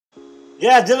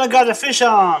Yeah, Dylan got a fish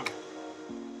on.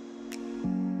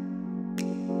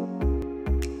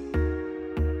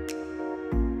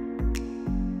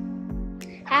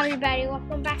 Hi everybody,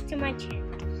 welcome back to my channel.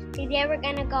 Today we're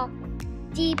gonna go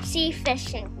deep sea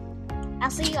fishing.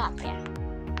 I'll see you out there.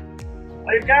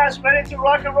 Are you guys ready to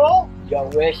rock and roll? Your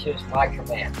wish is my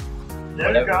command. There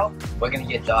we go. We're gonna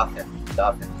get dolphin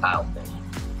tilefish.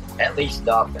 At least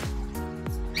dolphin.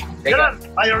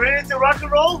 Dylan, are you ready to rock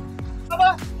and roll?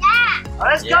 Yeah!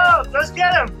 Let's go! Let's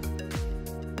get him!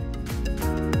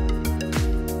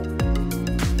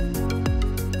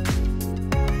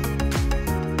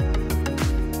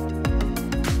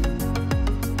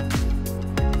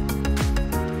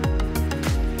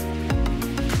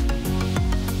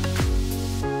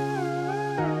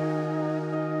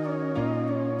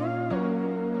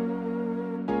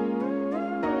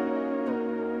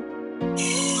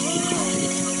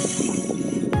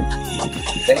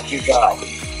 Thank you, God.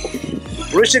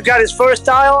 Richard got his first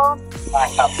tile on.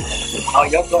 Oh,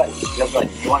 you're good. You're good.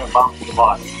 You want to bounce the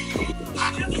bottom.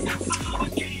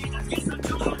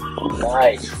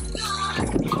 Nice.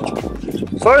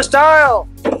 First tile.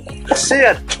 Let's see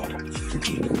it.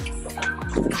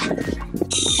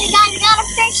 We got another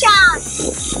fish on.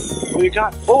 What you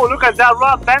got? Oh, look at that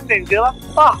rod bending, Dylan.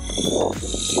 Oh.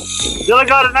 Dylan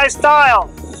got a nice tile.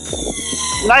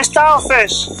 Nice tile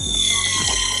fish.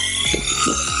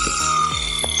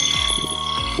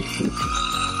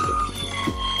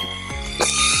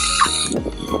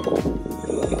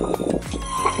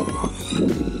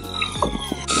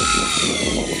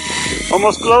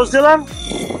 Almost close, Dylan?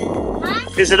 Huh?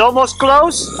 Is it almost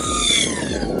close?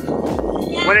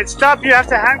 Yeah. When it stops, you have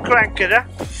to hand crank it, eh?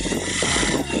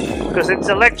 Because it's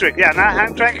electric. Yeah, now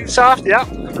hand cranking soft, yeah.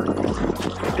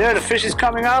 Yeah, the fish is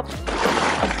coming up.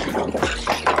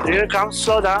 Here it comes,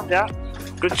 slow down, yeah.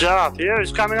 Good job. Here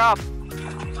it's coming up.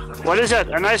 What is it?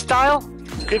 A nice tile?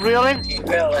 Keep reeling. Keep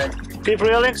reeling. Keep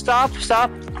reeling. Stop, stop.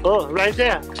 Oh, right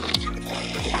there.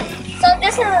 So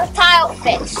this is a tile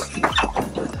fish.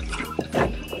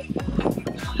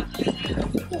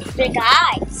 Big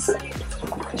eyes.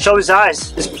 Show his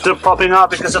eyes. They're popping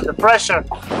out because of the pressure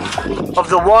of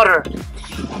the water.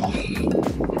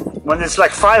 When it's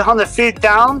like 500 feet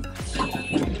down,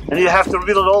 and you have to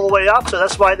reel it all the way up, so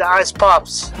that's why the eyes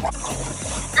pops. I'm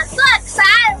so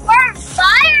excited. We're on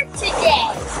fire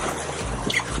today.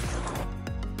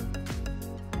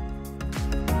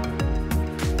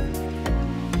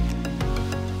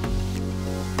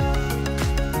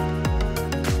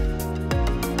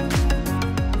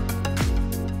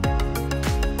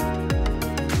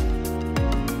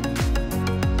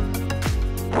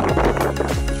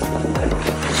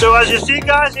 So as you see,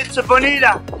 guys, it's a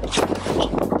bonita.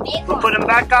 We'll put him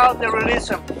back out and release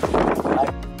him.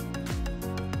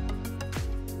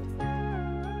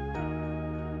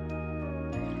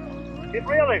 Keep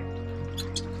reeling.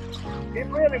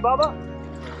 Keep reeling, Bubba.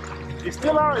 You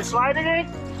still are sliding it?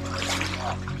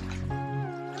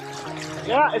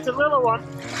 Yeah, it's a little one.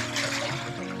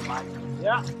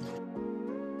 Yeah.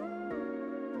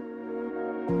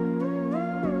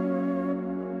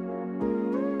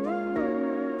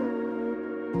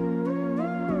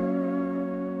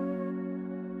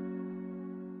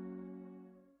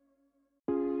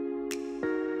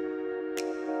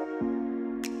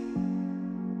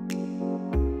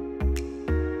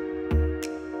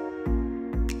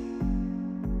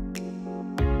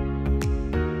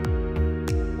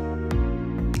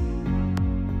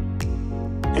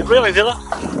 Keep reeling, Dylan.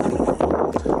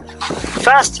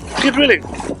 Fast. Keep reeling.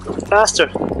 Faster.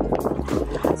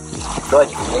 Good,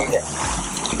 you need it.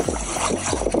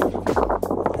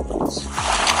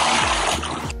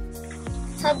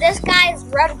 So this guy is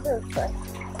red grouper.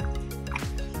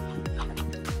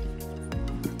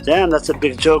 Damn, that's a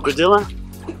big joker, Dylan.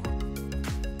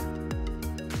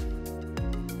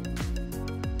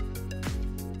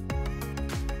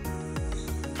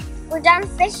 We're done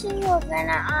fishing. We're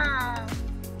gonna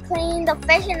clean the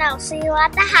fish and I'll see you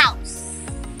at the house.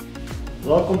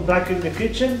 Welcome back in the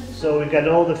kitchen. So we got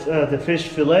all the fish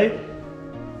fillet,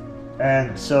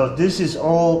 and so this is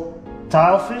all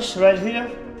tile fish right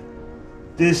here.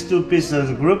 These two pieces are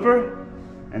the grouper,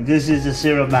 and this is the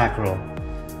cero mackerel.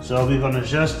 So we're gonna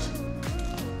just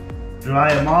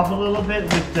dry them off a little bit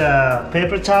with the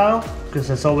paper towel, because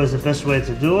that's always the best way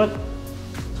to do it.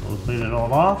 So we'll clean it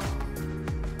all off.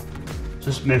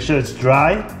 Just make sure it's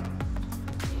dry.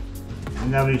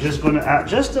 And now we're just gonna add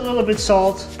just a little bit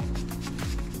salt.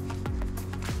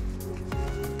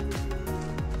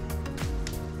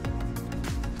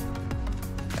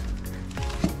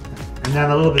 And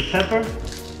then a little bit pepper.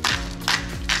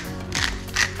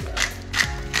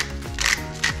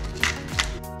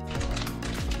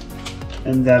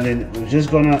 And then we're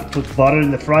just gonna put butter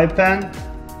in the fry pan,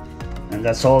 and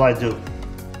that's all I do.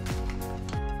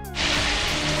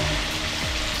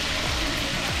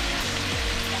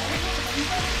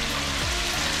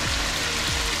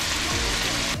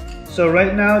 So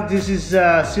right now this is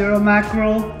cero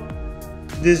mackerel,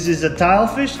 this is a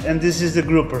tilefish, and this is the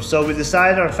grouper. So we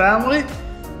decide our family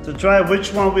to try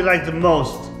which one we like the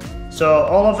most. So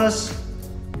all of us,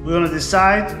 we're gonna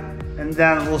decide, and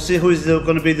then we'll see who is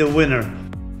gonna be the winner.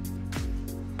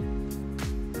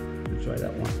 We'll try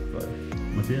that one, but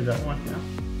Matia, that one, yeah.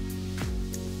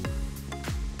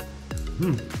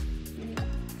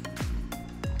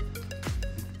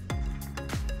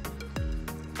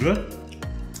 Good?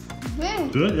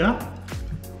 Good, yeah?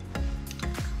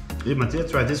 Hey, Matia,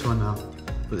 try this one now.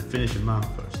 Put the finish in mouth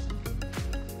first.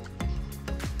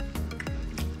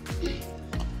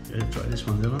 Yeah, try this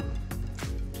one, Dylan.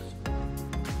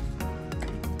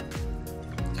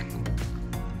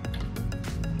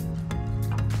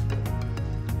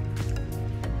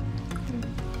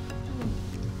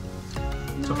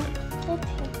 It's okay.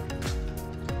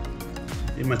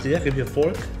 Hey, Matia, give you a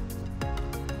fork.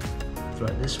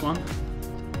 Try this one.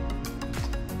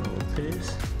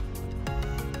 Please.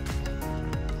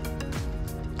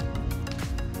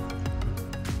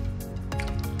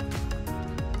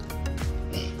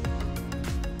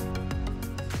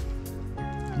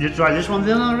 You try this one,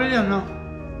 Dylan, already or no?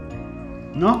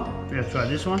 No? Yeah, try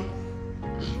this one.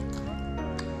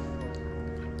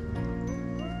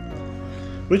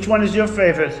 Which one is your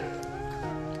favorite?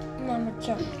 Number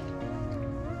 2.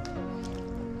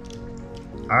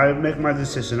 I make my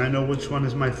decision. I know which one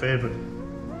is my favorite.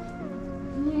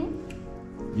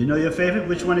 You know your favorite?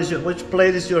 Which one is which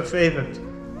plate is your favorite?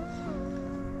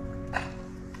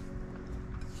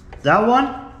 That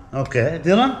one? Okay,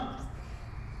 Dylan?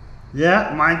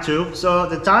 Yeah, mine too. So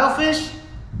the tilefish,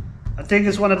 I think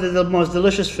it's one of the most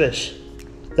delicious fish.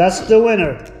 That's the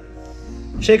winner.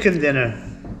 Chicken dinner.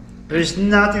 There is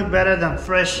nothing better than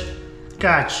fresh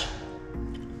catch.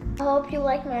 I hope you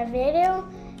like my video,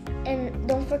 and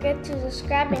don't forget to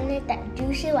subscribe and hit that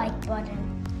juicy like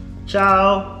button.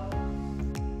 Ciao.